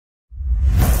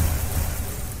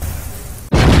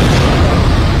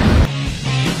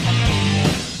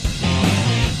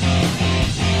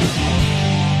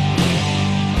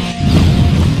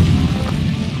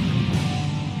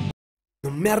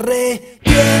Me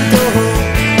arrepiento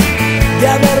de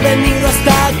haber venido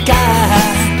hasta acá,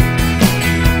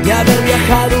 de haber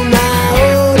viajado una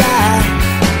hora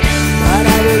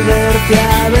para volverte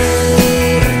a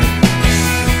ver.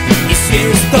 Y si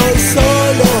estoy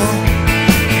solo,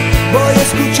 voy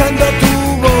escuchando tu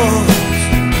voz.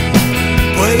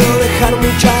 Puedo dejar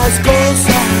muchas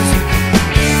cosas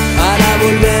para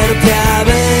volverte a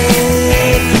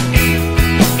ver.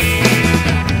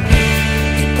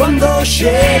 Y cuando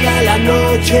llega la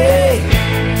noche,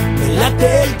 me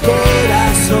late el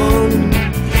corazón.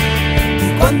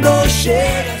 Y cuando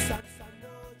llega esa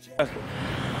noche...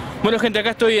 Bueno gente,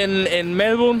 acá estoy en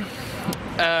Melbourne.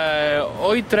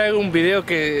 Hoy traigo un video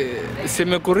que se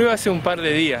me ocurrió hace un par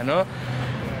de días, ¿no?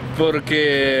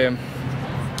 Porque,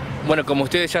 bueno, como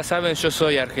ustedes ya saben, yo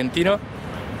soy argentino.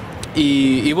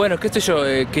 Y bueno, qué sé yo,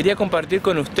 quería compartir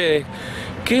con ustedes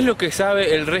qué es lo que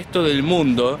sabe el resto del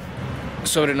mundo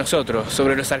sobre nosotros,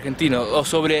 sobre los argentinos, o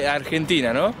sobre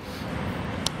Argentina, ¿no?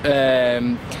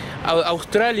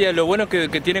 Australia, lo bueno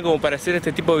que tiene como para hacer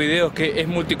este tipo de videos, que es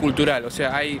multicultural, o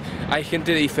sea, hay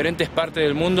gente de diferentes partes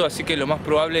del mundo, así que lo más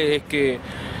probable es que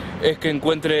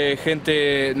encuentre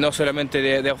gente no solamente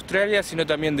de Australia, sino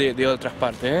también de otras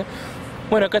partes, ¿eh?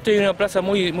 Bueno, acá estoy en una plaza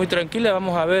muy tranquila,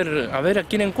 vamos a ver a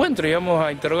quién encuentro y vamos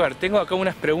a interrogar. Tengo acá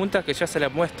unas preguntas que ya se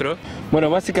las muestro.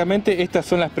 Bueno, básicamente estas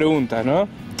son las preguntas, ¿no?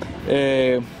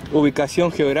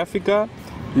 Ubicación geográfica,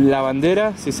 la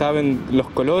bandera, si saben los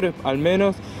colores al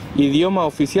menos, idioma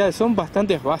oficial. Son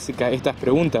bastante básicas estas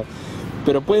preguntas,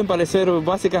 pero pueden parecer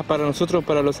básicas para nosotros,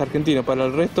 para los argentinos. Para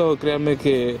el resto, créanme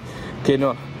que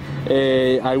no.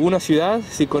 Alguna ciudad,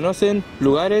 si conocen,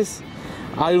 lugares,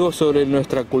 algo sobre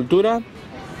nuestra cultura,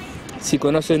 si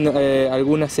conocen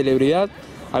alguna celebridad,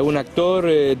 algún actor,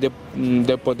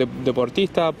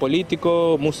 deportista,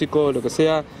 político, músico, lo que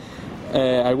sea,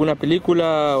 alguna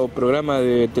película o programa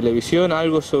de televisión,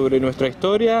 algo sobre nuestra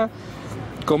historia,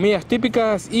 comidas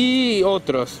típicas y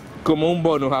otros, como un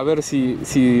bonus, a ver si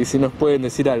nos pueden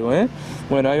decir algo, ¿eh?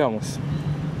 Bueno, ahí vamos.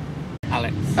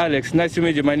 Alex, nice to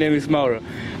meet you. My name is Mauro.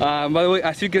 By the way,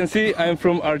 as you can see, I'm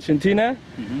from Argentina.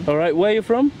 All right, where are you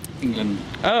from? England.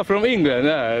 Oh, from England.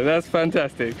 That's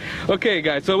fantastic. Okay,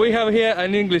 guys, so we have here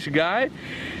an English guy,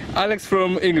 Alex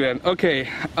from England. Okay,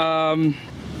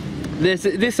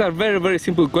 these are very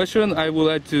simple questions. I would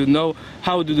like to know,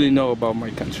 how do they know about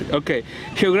my country? Okay,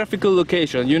 geographical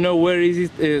location. You know where is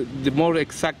it, the more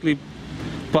exactly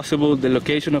possible the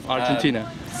location of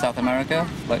Argentina? South America,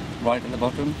 like right at the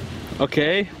bottom.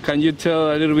 Okay, can you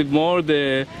tell a little bit more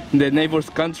the neighbors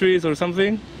countries or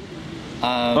something?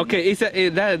 Okay,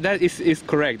 that is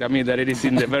correct. I mean that it is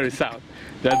in the very south.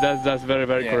 That's very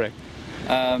Yeah. correct.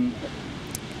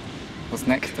 What's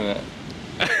next to it?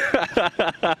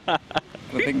 I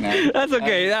think now. That's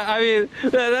okay. I mean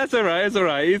that's alright. It's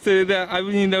alright. It's I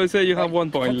mean, I would say you have 1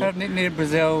 point. Near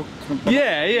Brazil.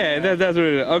 Yeah. That's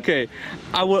really okay.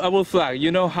 Our flag.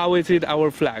 You know how is it our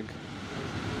flag?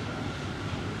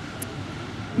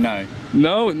 No.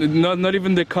 No, not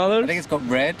even the color. I think it's got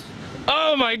red.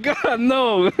 Oh my God,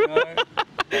 no. No.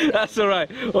 That's alright.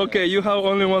 Okay, you have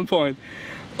only 1 point.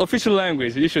 Official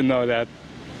language. You should know that.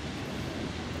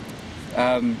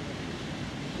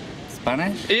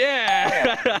 Spanish?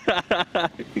 Yeah!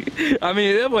 I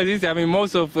mean, that was easy. I mean,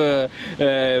 most of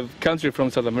countries from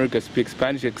South America speak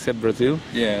Spanish except Brazil.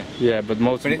 Yeah. Yeah, but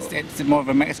most... But it's more of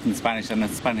a Mexican Spanish than a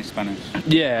Spanish Spanish.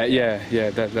 Yeah,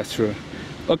 that's true.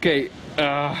 Okay,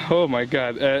 oh my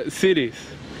God. Cities.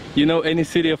 You know any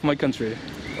city of my country?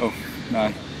 Oh,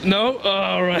 no. No?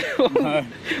 Alright. No.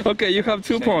 Okay, you have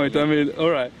 2 points. I mean,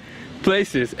 alright.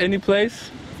 Places. Any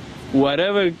place?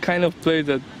 Whatever kind of place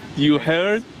that you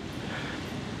heard?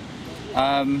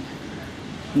 No,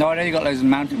 I know you got loads of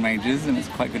mountain ranges and it's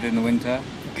quite good in the winter.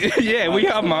 Yeah, we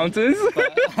have mountains.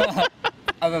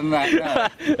 Other than that,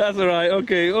 no. That's alright,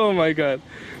 okay, oh my God,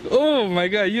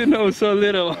 you know so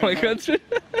little about my country.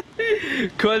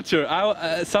 Culture,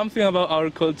 something about our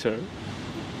culture.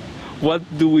 What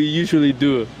do we usually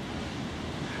do?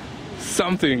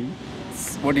 Something.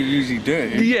 What do you usually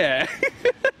do? Yeah.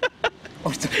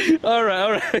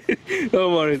 Alright,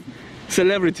 don't worry.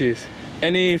 Celebrities.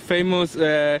 Any famous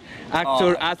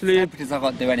actor, athlete? Celebrities I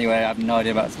can't do anyway, I have no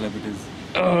idea about celebrities.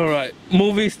 Alright,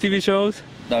 movies, TV shows?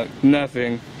 No.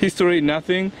 Nothing. History,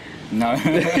 nothing? No.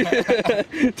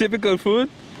 Typical food?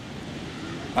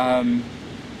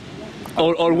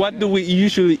 Or what do we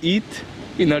usually eat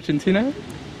in Argentina?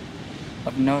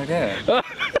 I've no idea.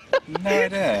 No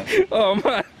idea. Oh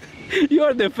man, you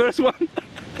are the first one.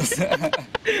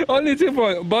 Only 2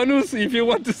 points. Bonus if you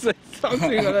want to say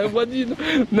something. What do you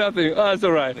know? Nothing. Oh, that's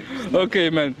alright. Okay,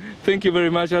 man. Thank you very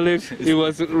much, Alex. It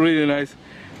was really nice.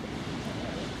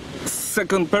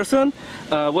 second person.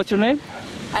 What's your name?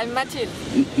 I'm Mathilde.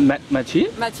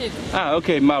 Mathilde? Mathilde. Ah,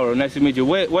 okay, Mauro. Nice to meet you.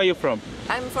 Where are you from?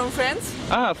 I'm from France.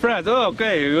 Ah, France. Oh,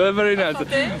 okay. Well, very nice.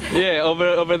 Okay. Yeah,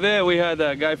 over there we had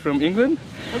a guy from England.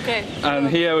 Okay. And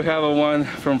here we have one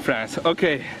from France.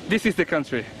 Okay, this is the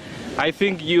country. I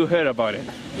think you heard about it.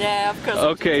 Yeah, of course.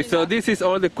 Okay, so Argentina. this is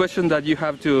all the questions that you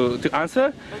have to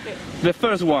answer. Okay. The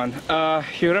first one,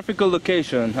 geographical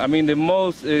location. I mean, the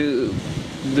most, the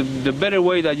better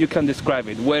way that you can describe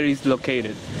it. Where is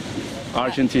located?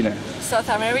 Argentina. South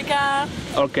America.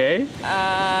 Okay.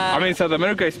 I mean, South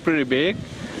America is pretty big.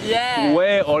 Yeah.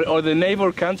 Where or the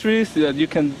neighbor countries that you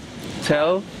can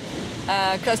tell?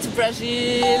 Close to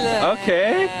Brazil.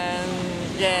 Okay. And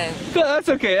yeah. That's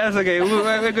okay. That's okay.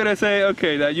 We're gonna say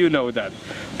okay that you know that.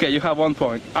 Okay, you have 1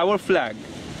 point. Our flag.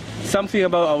 Something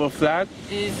about our flag.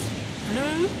 Is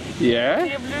blue. Yeah.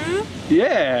 Clear blue.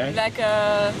 Yeah. Like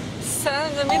a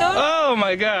sun in the middle. Oh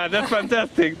my God, that's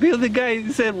fantastic. The other guy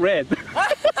said red.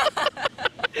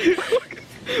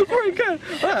 Oh my God.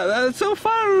 Wow, that's so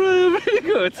far very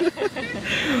good.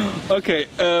 Okay,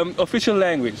 official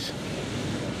language.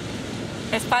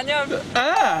 Español.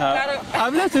 Ah, Claro.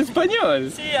 hablas español.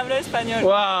 Sí, hablo español.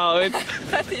 Wow, es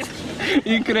Fácil.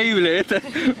 increíble.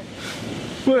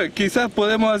 Bueno, quizás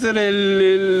podemos hacer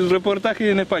el reportaje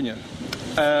en español.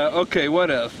 Okay, what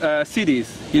else? Cities.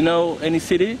 You know any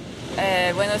city?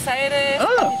 Buenos Aires,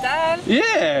 Oh. capital.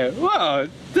 Yeah. Wow,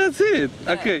 that's it.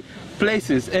 Okay,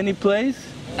 places. Any place?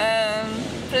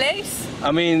 Place.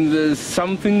 I mean, there's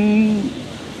something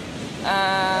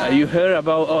you heard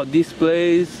about. Oh, this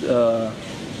place.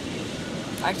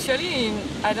 Actually,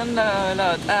 I don't know a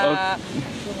lot.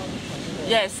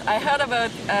 Yes, I heard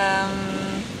about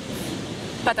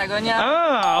Patagonia.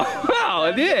 Oh,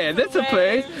 wow, yeah, that's a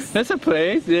place. Waves. That's a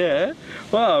place, yeah.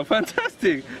 Wow,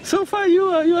 fantastic. So far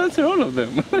you answer all of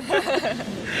them.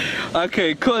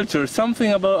 Okay, culture.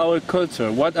 Something about our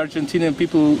culture. What Argentinian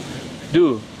people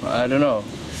do. I don't know.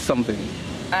 Something.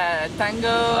 Tango.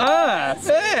 Ah,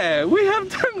 yeah, we have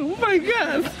tango. Oh my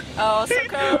God. Oh,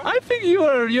 soccer. I think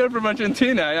you're from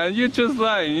Argentina and you're just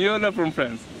lying. You're not from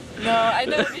France. No, I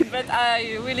know it, but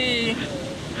I really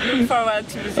look forward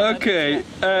to visit Okay,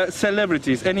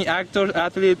 celebrities. Any actors,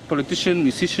 athletes, politicians,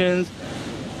 musicians,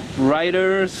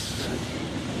 writers?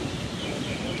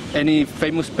 Any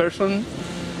famous person?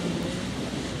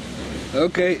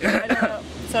 Okay. I don't know.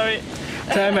 Sorry.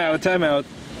 Time out, time out.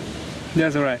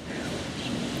 That's alright.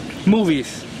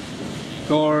 Movies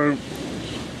or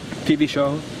TV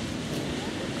show?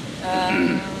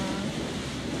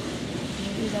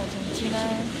 Movies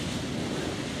Argentina.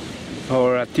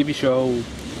 Or a TV show?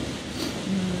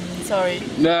 Sorry.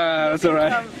 No, that's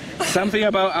alright. Something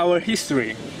about our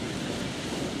history.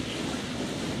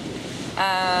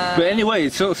 But anyway,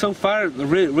 so far,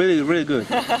 really good.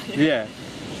 Yeah.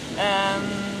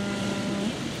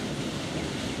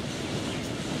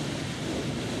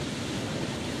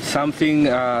 Something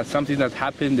that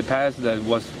happened in the past that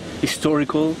was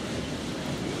historical.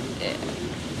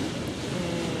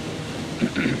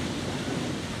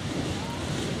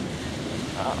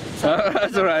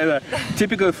 That's alright.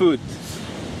 Typical food.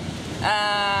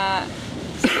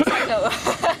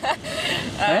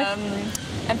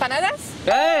 Empanadas?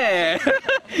 Hey!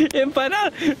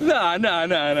 Empanadas? No.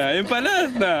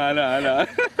 Empanadas? No.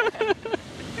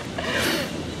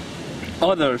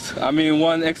 Others. I mean,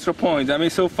 1 extra point. I mean,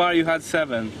 so far you had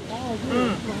 7.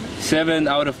 7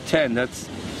 out of 10. That's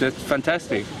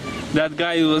fantastic. That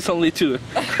guy was only 2.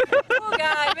 Poor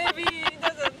guy, maybe he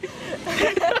doesn't.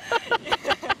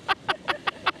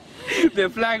 The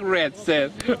flag red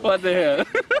said, what the hell?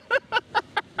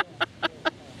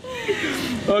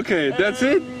 Okay, that's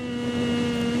it?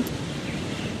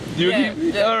 Yeah.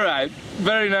 Alright,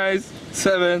 very nice.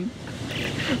 7.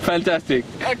 Fantastic.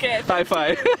 Okay. High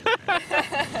five.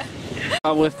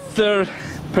 Our third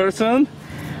person.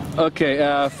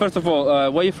 Okay, first of all,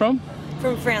 where are you from?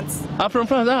 From France. I'm from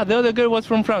France. Ah, the other girl was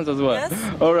from France as well. Yes?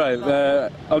 All right.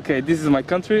 Okay, this is my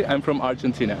country. I'm from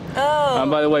Argentina. Oh.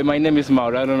 By the way, my name is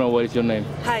Mauro. I don't know what is your name.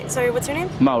 Hi, sorry, what's your name?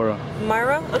 Mauro.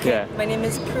 Mara? Okay, Yeah. my name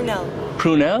is Prunel.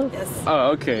 Prunel? Yes.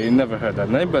 Oh, okay. Never heard that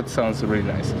name, but sounds really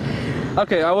nice.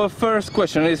 Okay, our first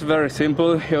question is very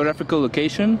simple. Geographical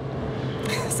location.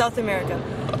 South America.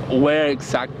 Where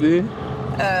exactly?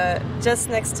 Just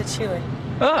next to Chile.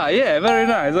 Ah, yeah, very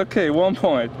nice. Okay, 1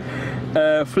 point.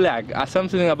 Flag.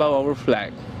 Something about our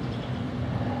flag.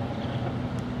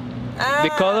 The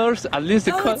colors, at least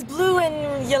the Oh, colors. it's blue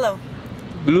and yellow.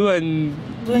 Blue and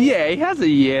yeah, it has a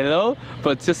yellow,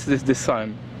 but just the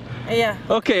sun. Yeah.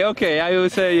 Okay, I will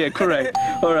say yeah, correct.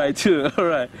 All right, 2. All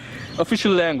right.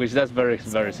 Official language. That's very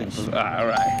simple. All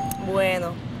right.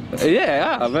 Bueno.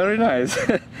 Yeah, very nice.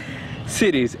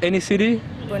 Cities, any city?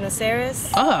 Buenos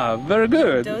Aires. Very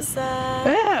good. Mendoza.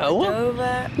 Yeah,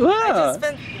 Cordova. wow. I just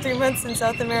spent 3 months in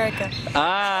South America.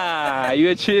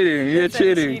 You're cheating, you're Yes,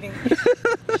 I'm cheating.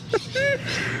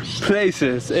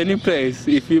 Places, any place.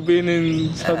 If you've been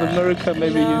in South America,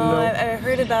 maybe no, you know. I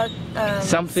heard about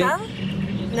Something? Sal?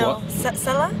 No,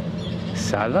 Sala?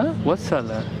 Sala? What's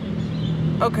Sala?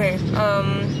 Okay,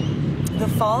 the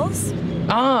falls?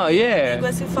 Yeah.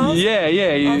 Iguazu Falls? Yeah.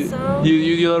 Also?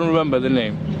 You don't remember the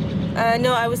name?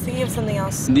 No, I was thinking of something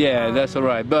else. Yeah, that's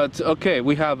alright. But okay,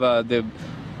 we have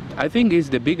I think it's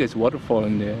the biggest waterfall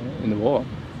in the world.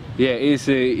 Yeah, it's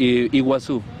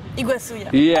Iguazu.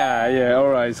 Iguazu, yeah. Yeah.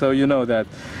 Alright. So you know that.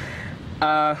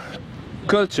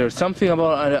 Culture. Something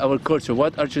about our culture.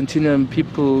 What Argentinian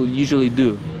people usually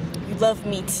do? We love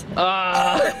meat.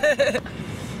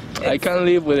 I can't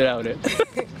live without it.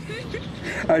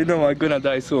 I know I'm gonna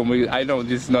die soon. I know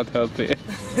this is not healthy.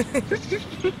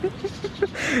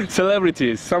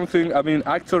 Celebrities, something, I mean,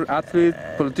 actor, athlete,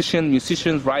 politician,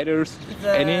 musicians, writers,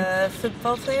 any?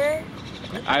 Football player?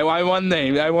 I want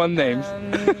names,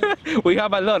 We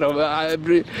have a lot of,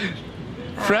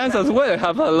 France as well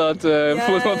have a lot of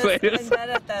football players. I'm bad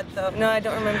at that though. No, I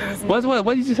don't remember his name.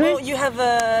 What did you say? Well, you have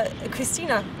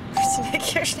Christina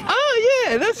Kirchner. Oh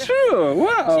yeah, that's true,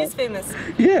 wow. She's famous.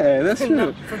 Yeah, that's true.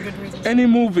 Not for good reasons. Any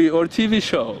movie or TV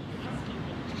show?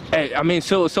 Hey, I mean,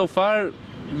 so far,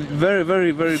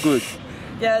 very good.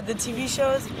 Yeah, the TV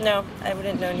shows? No, I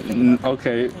wouldn't know anything about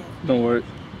Okay, that. don't worry.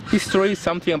 History,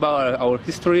 something about our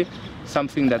history,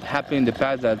 something that happened in the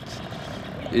past that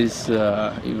is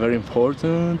very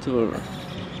important, or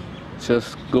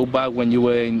just go back when you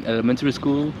were in elementary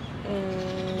school?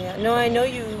 Yeah. No, I know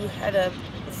you had a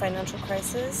financial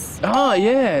crisis. Oh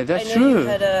yeah, that's I know true. You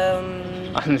had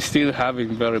I'm still having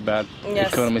very bad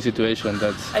economic situation.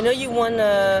 I know you won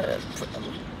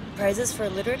prizes for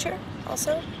literature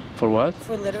also. For what?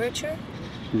 For literature.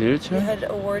 Literature? You had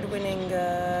award-winning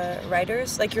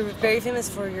writers. Like you're very famous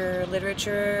for your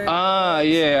literature.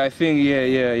 Yeah, I think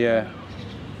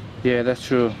yeah, that's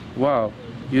true. Wow,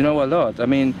 you know a lot. I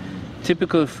mean,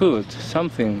 typical food,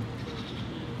 something.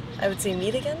 I would say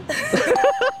meat again.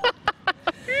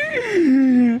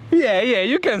 Yeah,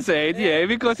 you can say it, yeah,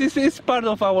 because it's part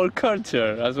of our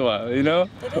culture as well, you know?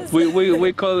 It is.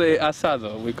 We call it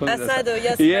asado. Asado,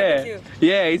 yes, yeah. barbecue.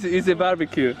 Yeah, it's a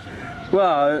barbecue.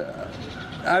 Wow,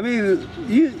 I mean,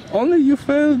 you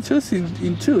failed just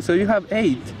in 2, so you have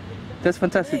 8. That's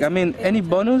fantastic. I mean, any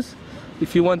bonus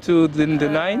if you want to the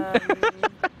 9?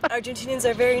 Argentinians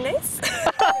are very nice.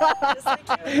 Just like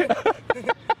you.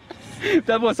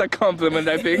 That was a compliment,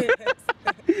 I think.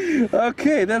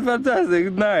 Okay, that's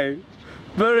fantastic. Nice.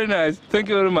 Very nice. Thank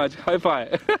you very much. High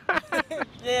five.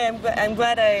 Yeah, I'm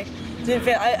glad I didn't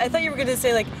fail. I thought you were going to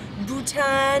say like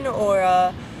Bhutan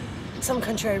or some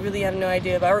country I really have no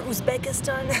idea about. Or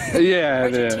Uzbekistan. Yeah.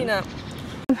 Argentina.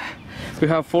 We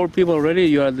have 4 people already.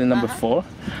 You are the number 4.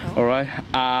 All right.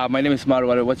 My name is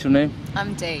Maru. What's your name?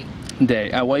 I'm Dee. Day.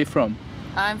 Where are you from?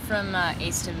 I'm from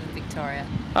eastern Victoria.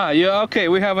 Yeah, okay,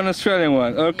 we have an Australian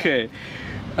one. Okay.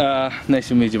 Nice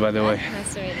to meet you, by the way.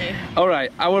 Nice to meet you. All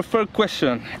right, our first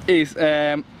question is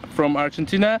from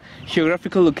Argentina,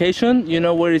 geographical location. You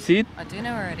know where is it? I do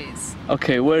know where it is.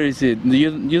 Okay, where is it?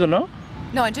 You don't know?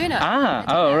 No, I do know.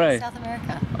 Right. South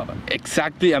America.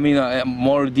 Exactly. I mean,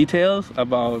 more details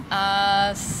about.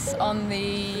 On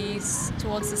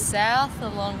towards the south,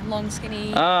 along long skinny.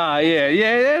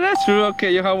 Yeah, that's true.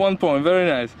 Okay, you have 1 point. Very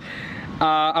nice.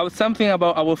 Something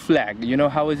about our flag. You know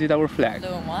how is it our flag?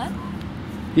 Blue and white.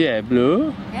 Yeah,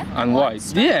 blue and white.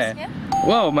 Stripes, Yeah.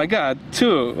 Wow, my God,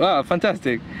 2. Wow,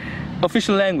 fantastic.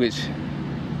 Official language.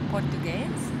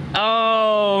 Portuguese.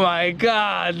 Oh my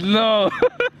God, no.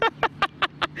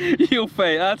 You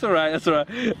fail. That's alright.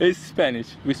 It's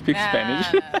Spanish. We speak Spanish.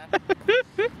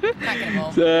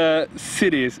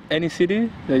 Cities. Any city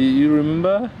that you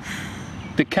remember?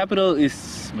 The capital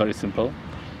is very simple.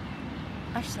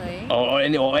 Actually. Or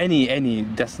any.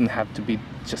 Doesn't have to be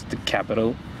just the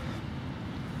capital.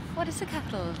 What is the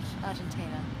capital of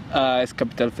Argentina? Its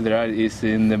capital federal is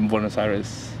in Buenos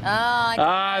Aires.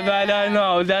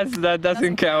 No, that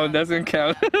doesn't count. Doesn't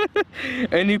count.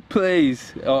 Any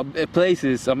place or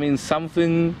places? I mean,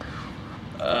 something.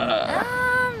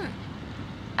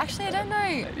 Actually, I don't know.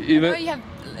 I know you have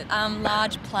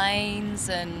large plains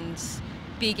and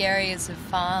big areas of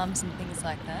farms and things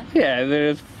like that.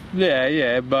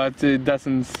 Yeah, but it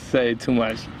doesn't say too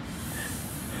much.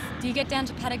 Do you get down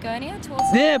to Patagonia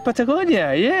towards? Yeah,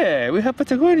 Patagonia. Yeah, we have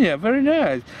Patagonia. Very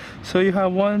nice. So you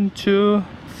have 1, 2,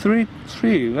 3.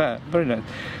 Yeah, very nice.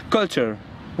 Culture.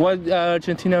 What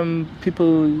Argentinian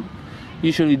people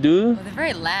usually do? Well, they're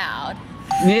very loud.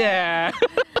 Yeah.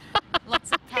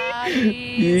 Lots of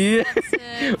parties, Yeah.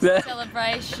 concerts,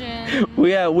 celebrations.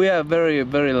 We are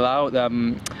very loud.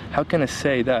 How can I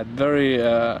say that? Very.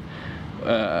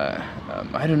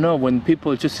 I don't know, when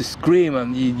people just scream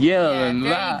and yell and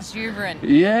very laugh. exuberant.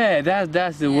 Yeah,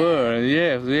 that's the word.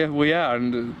 Yeah, we are.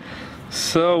 And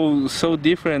so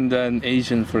different than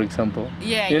Asian, for example.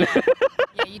 Yeah, You know?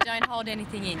 yeah, you don't hold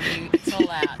anything in you. It's all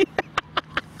out.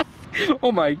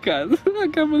 Oh my god, I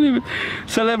can't believe it.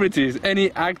 Celebrities, any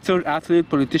actor, athlete,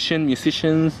 politician,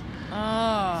 musicians,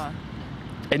 Oh,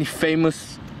 any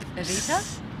famous... Evita?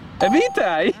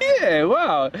 Evita, yeah,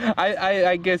 wow.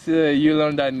 I guess you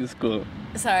learned that in school.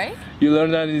 Sorry? You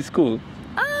learned that in school?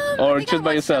 Or I think just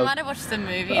by yourself? I might have watched the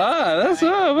movie. That's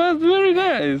very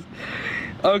nice.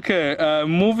 Okay,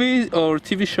 movie or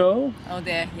TV show? Oh,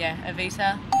 there, yeah,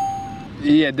 Evita.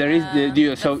 Yeah, there is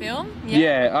The film?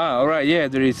 Yeah. All right. Yeah,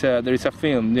 there is a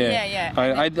film. Yeah.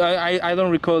 Yeah. I don't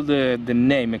recall the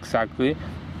name exactly.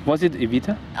 Was it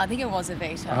Evita? I think it was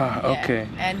Evita. Okay.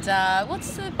 And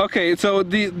what's the... Okay, so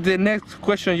the next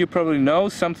question you probably know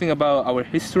something about our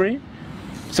history.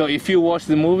 So if you watch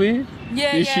the movie,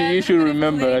 you should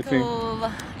remember. I think.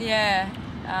 Yeah.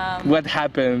 What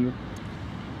happened?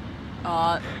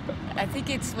 I think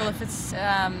it's, well, if it's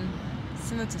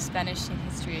similar to Spanish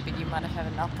history, but you might have had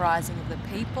an uprising of the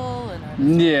people and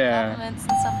governments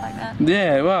and stuff like that.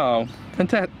 Yeah, wow,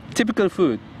 fantastic. Typical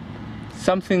food,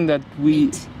 something that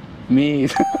we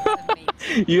meat.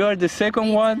 You are the second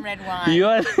Meat one. and red wine. You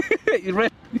are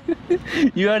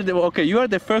you are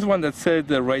the first one that said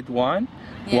the red wine.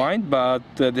 Wine, but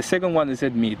the second one is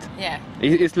said meat. Yeah.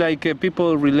 It's like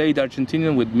people relate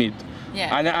Argentinian with meat.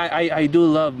 Yeah. And I do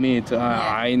love meat.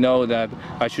 I know that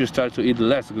I should start to eat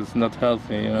less because it's not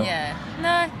healthy, you know. Yeah.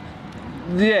 No.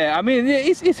 Yeah, I mean,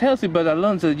 it's healthy, but as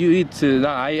long as you eat,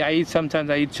 I eat sometimes.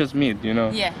 I eat just meat, you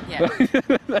know. Yeah.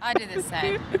 I do the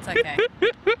same. It's okay.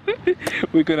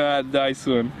 We're gonna die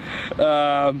soon.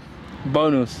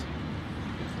 Bonus.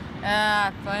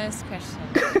 Bonus question.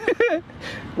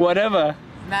 Whatever.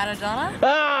 Maradona?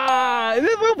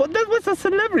 That was a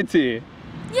celebrity.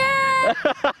 Yeah!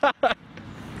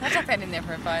 I dropped that in there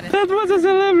for a bonus. That was a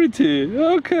celebrity.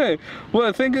 Okay.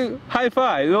 Well, thank you. High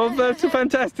five. Oh, that's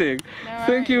fantastic. No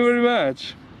Thank you very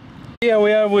much. Here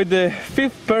we are with the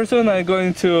fifth person I'm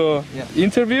going to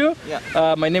interview.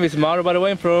 Yeah. My name is Mauro, by the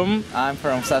way. I'm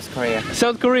from South Korea.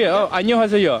 South Korea. Oh,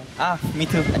 안녕하세요. Me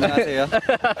too. 안녕하세요.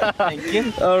 Thank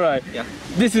you. All right. Yeah.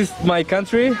 This is my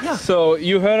country. Yeah. So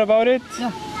you heard about it?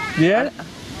 Yeah. Yeah?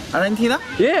 Argentina?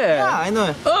 Yeah. Yeah, I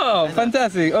know. Oh,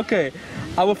 fantastic. Okay.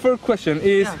 Our first question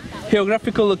is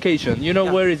geographical location. You know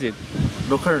where is it?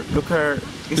 Local.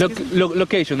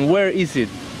 Location. Where is it?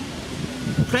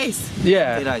 Place.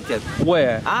 Yeah. Did I get?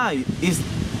 Where?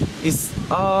 It's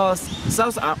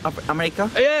South America.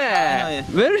 Yeah.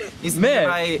 Very. It's man.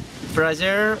 nearby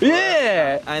Brazil.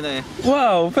 Yeah. I know.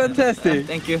 Wow, fantastic.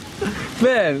 Thank you.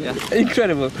 Man,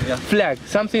 incredible. Yeah. Flag.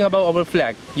 Something about our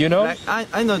flag. You know? Flag,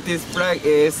 I know this flag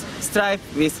is striped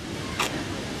with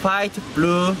white,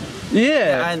 blue,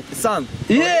 and sun.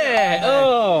 Yeah.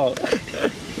 Oh.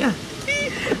 Yeah.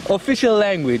 Official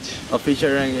language.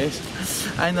 Official language.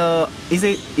 I know. Is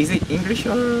it English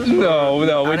or? No, we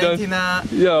Argentina?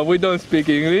 don't. Yeah, we don't speak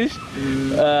English.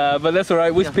 But that's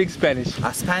alright. We speak Spanish.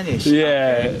 Spanish.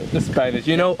 Yeah, Spanish.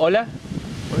 You know, hola.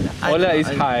 Hola is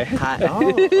hi. Hi.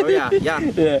 Oh, yeah.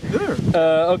 Good.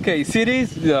 Okay,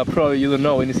 cities. Yeah, probably you don't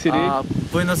know any city.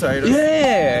 Buenos Aires.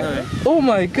 Yeah. Oh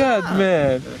my God,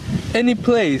 man. Any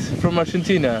place from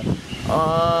Argentina?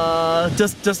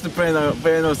 Just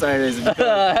Buenos Aires.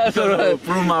 That's alright.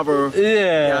 Blue marble.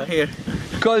 Yeah. Here.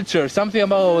 Culture. Something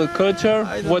about our culture.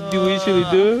 What do you usually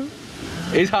do?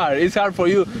 It's hard for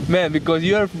you, man, because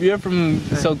you're from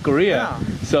South Korea,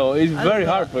 so it's very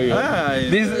hard for you.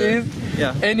 This is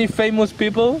any famous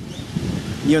people?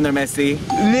 Lionel Messi.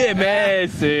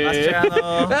 Messi.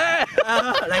 Mascherano.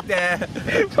 Like that.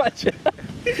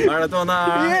 Maradona.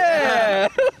 Yeah.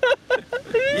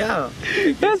 Yeah.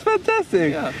 That's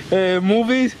fantastic.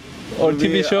 Movies or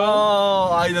TV show?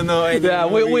 Oh, I don't know. Yeah,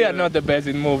 we are not the best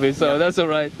in movies, so that's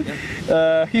alright.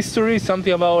 History.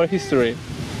 Something about our history.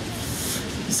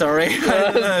 Sorry.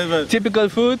 Typical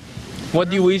food. What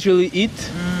do you usually eat?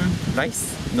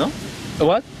 Rice. No.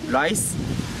 What? Rice.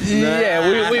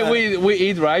 Yeah, we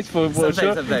eat rice for sure,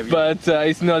 sometimes, but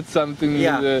it's not something.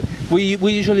 We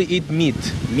usually eat meat.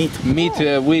 Meat.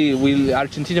 We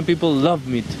Argentinian people love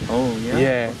meat. Oh yeah.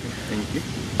 Yeah. Okay, thank you.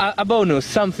 A bonus,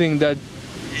 something that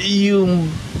you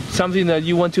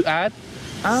want to add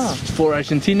for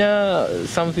Argentina,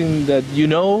 something that you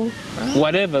know,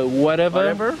 whatever.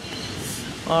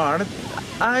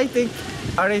 I think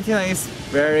Argentina is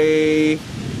very.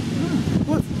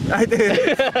 I think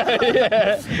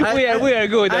we are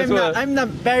good as well. I'm not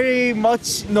very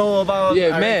much know about.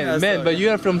 Yeah, Argentina, man, but you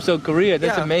are from South Korea.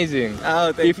 That's amazing.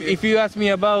 Oh, thank you. If you ask me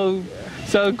about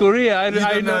South Korea, I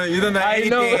know. You don't know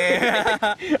anything.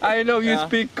 I know you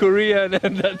speak Korean,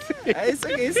 and that's it. It's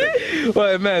okay.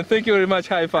 Well, man, thank you very much.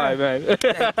 High five, man.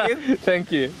 Thank you.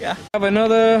 Thank you. Yeah. I have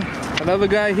another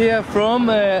guy here from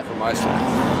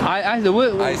Iceland.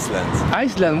 Iceland.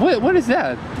 Iceland. What is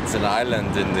that? It's an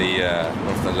island in the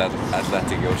North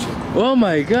Atlantic Ocean. Oh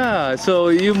my God! So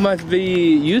you must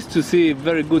be used to see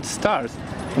very good stars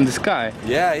in the sky.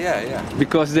 Yeah.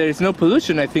 Because there is no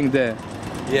pollution, I think, there.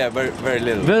 Yeah, very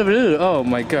little. Very little. Oh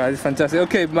my God, it's fantastic.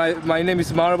 Okay, my name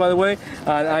is Mara, by the way,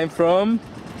 and I'm from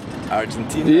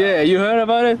Argentina. Yeah, you heard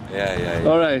about it? Yeah.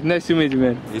 All right, nice to meet you,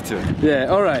 man. You too. Yeah.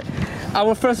 All right.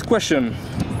 Our first question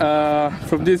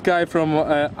from this guy from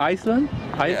Iceland.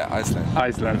 Iceland.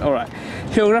 Iceland. All right.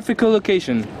 Geographical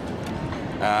location.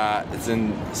 It's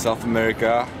in South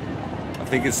America. I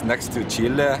think it's next to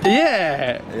Chile.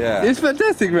 Yeah. It's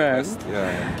fantastic, man. West,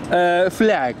 yeah.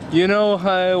 Flag. You know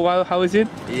how is it?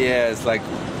 Yeah, it's like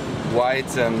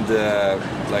white and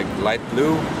like light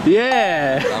blue.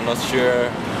 Yeah. I'm not sure.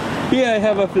 Yeah, I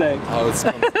have a flag. How it's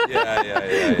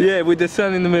yeah. Yeah, with the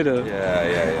sun in the middle.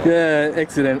 Yeah. Yeah,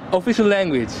 excellent. Official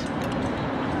language.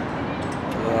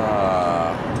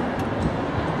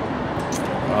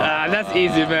 That's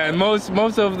easy, man.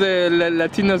 Most of the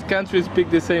Latinos countries speak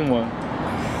the same one.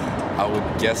 I would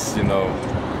guess,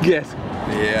 Guess.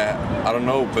 Yeah, I don't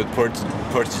know, but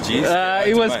Portuguese.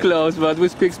 It was close, but we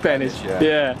speak Spanish.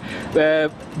 Yeah.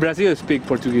 Brazil speak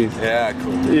Portuguese. Yeah,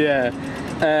 cool. Yeah.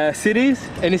 Cities?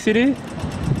 Any city?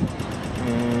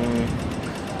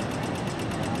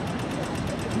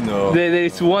 No. There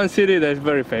is one city that's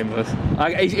very famous.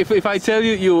 If I tell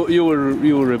you, you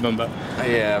will remember.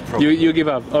 Yeah, probably. You give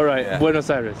up. All right. Yeah. Buenos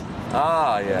Aires.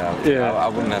 Yeah. I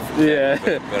wouldn't have. Yeah.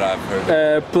 But I've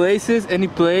heard. Places? Any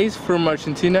place from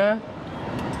Argentina?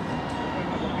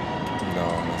 No,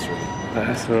 not really.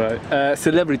 That's right.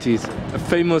 Celebrities. A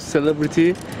famous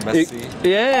celebrity. Messi.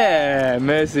 Yeah,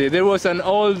 Messi. There was an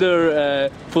older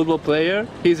football player.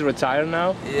 He's retired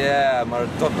now. Yeah,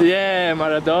 Maradona. Yeah,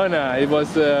 Maradona. It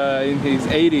was in his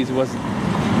 80s. Was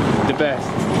the best.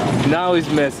 Now it's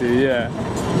Messi. Yeah.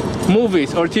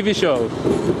 Movies or TV show.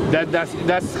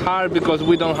 That's hard because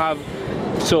we don't have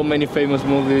so many famous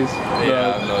movies.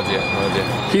 Yeah, no idea.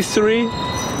 History. Of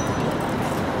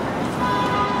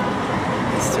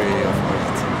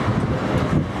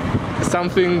Argentina.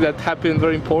 Something that happened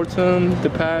very important, the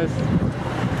past.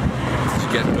 Did you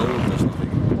get gold or something?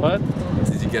 What?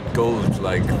 Did you get gold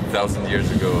like 1,000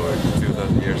 years ago or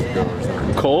 2,000 years ago or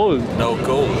something? Gold? No,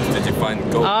 gold. Did you find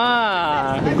gold?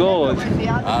 Gold.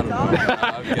 I don't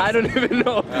know. I don't even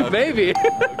know. Okay. Maybe.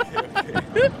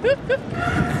 Okay.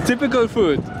 Typical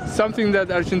food. Something that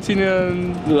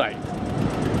Argentinian like.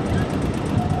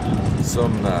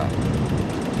 Some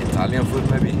Italian food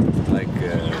maybe? Like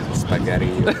spaghetti?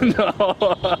 No.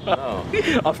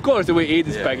 Of course we eat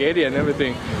spaghetti and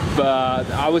everything. But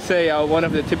I would say one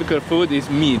of the typical food is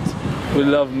meat. We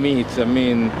love meat. I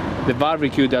mean, the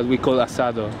barbecue that we call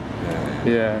asado.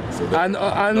 Yeah. So and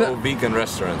no vegan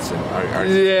restaurants in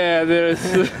Argentina. Yeah, there's.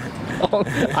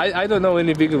 I don't know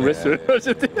any vegan restaurants.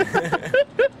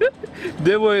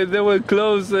 They will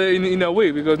close in a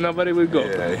week because nobody will go.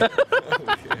 Yeah.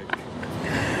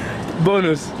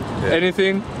 Bonus.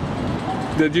 Anything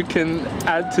that you can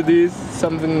add to this?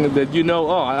 Something that you know?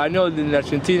 Oh, I know in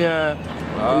Argentina.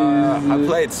 I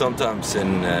played sometimes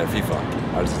in FIFA,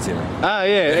 Argentina.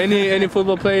 Yeah. Any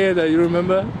football player that you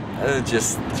remember?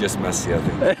 Just Messi, I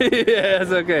think.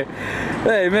 Yes, okay.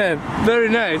 Hey man, very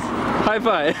nice. High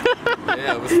five.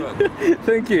 Yeah, it was fun.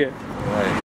 Thank you.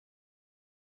 Right.